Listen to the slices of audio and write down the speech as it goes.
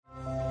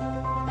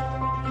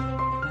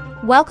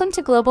Welcome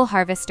to Global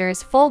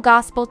Harvester's Full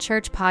Gospel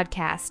Church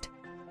podcast.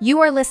 You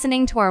are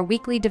listening to our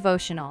weekly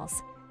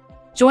devotionals.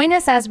 Join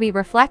us as we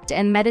reflect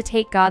and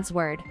meditate God's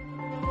Word.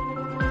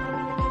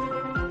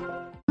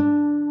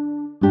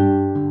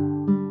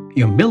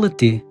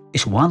 Humility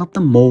is one of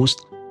the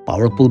most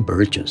powerful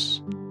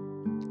virtues.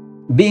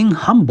 Being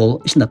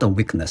humble is not a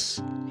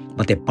weakness,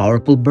 but a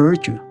powerful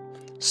virtue,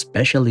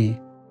 especially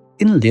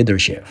in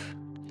leadership.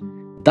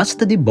 That's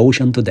the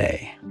devotion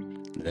today.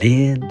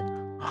 Lead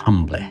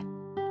humbly.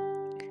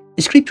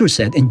 Scripture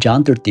said in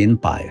John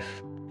 13:5,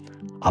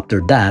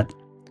 after that,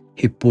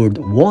 he poured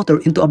water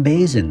into a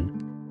basin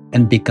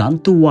and began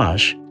to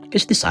wash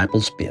his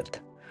disciples' feet,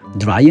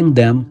 drying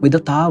them with a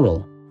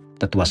towel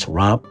that was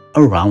wrapped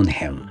around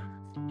him.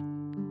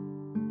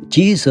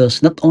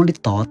 Jesus not only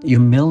taught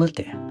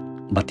humility,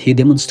 but he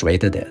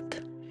demonstrated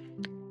it.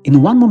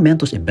 In one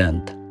momentous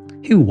event,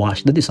 he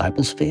washed the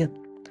disciples' feet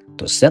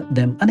to set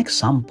them an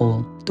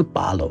example to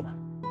follow.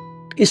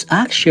 His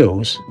act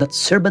shows that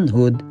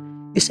servanthood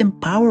is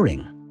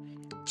empowering.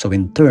 So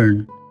in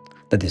turn,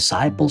 the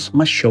disciples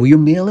must show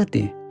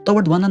humility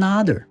toward one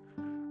another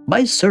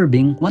by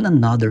serving one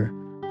another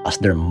as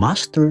their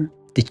master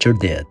teacher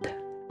did.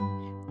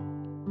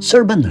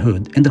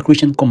 Servanthood in the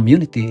Christian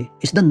community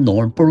is the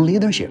norm for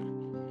leadership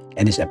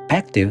and is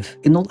effective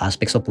in all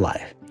aspects of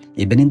life,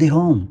 even in the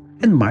home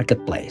and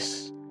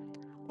marketplace.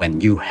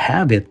 When you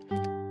have it,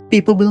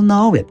 people will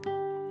know it.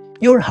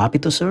 You're happy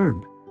to serve,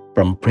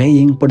 from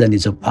praying for the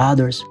needs of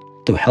others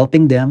to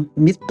helping them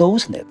meet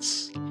those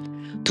needs.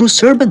 True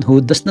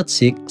servanthood does not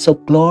seek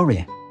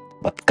self-glory,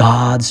 but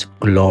God's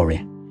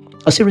glory.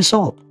 As a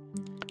result,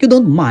 you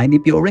don't mind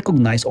if you are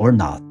recognized or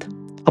not,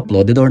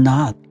 applauded or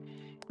not,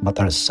 but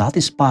are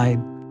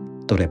satisfied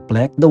to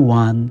reflect the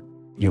one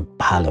you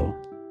follow.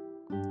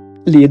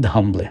 Lead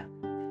humbly.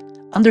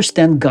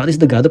 Understand God is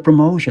the God of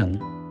promotion.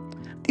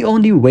 The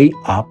only way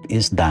up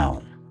is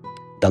down.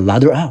 The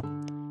ladder up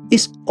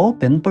is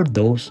open for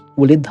those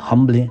who lead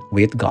humbly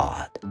with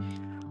God,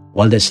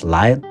 while the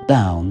slide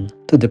down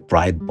to the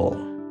prideful.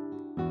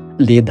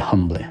 Lead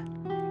humbly.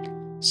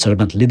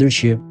 Servant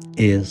leadership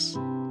is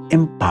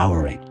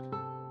empowering.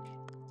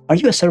 Are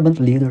you a servant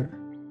leader?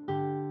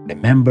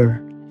 Remember,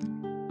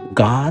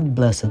 God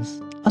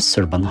blesses a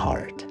servant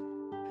heart.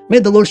 May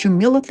the Lord's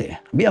humility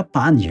be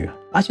upon you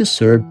as you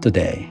serve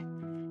today.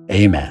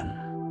 Amen.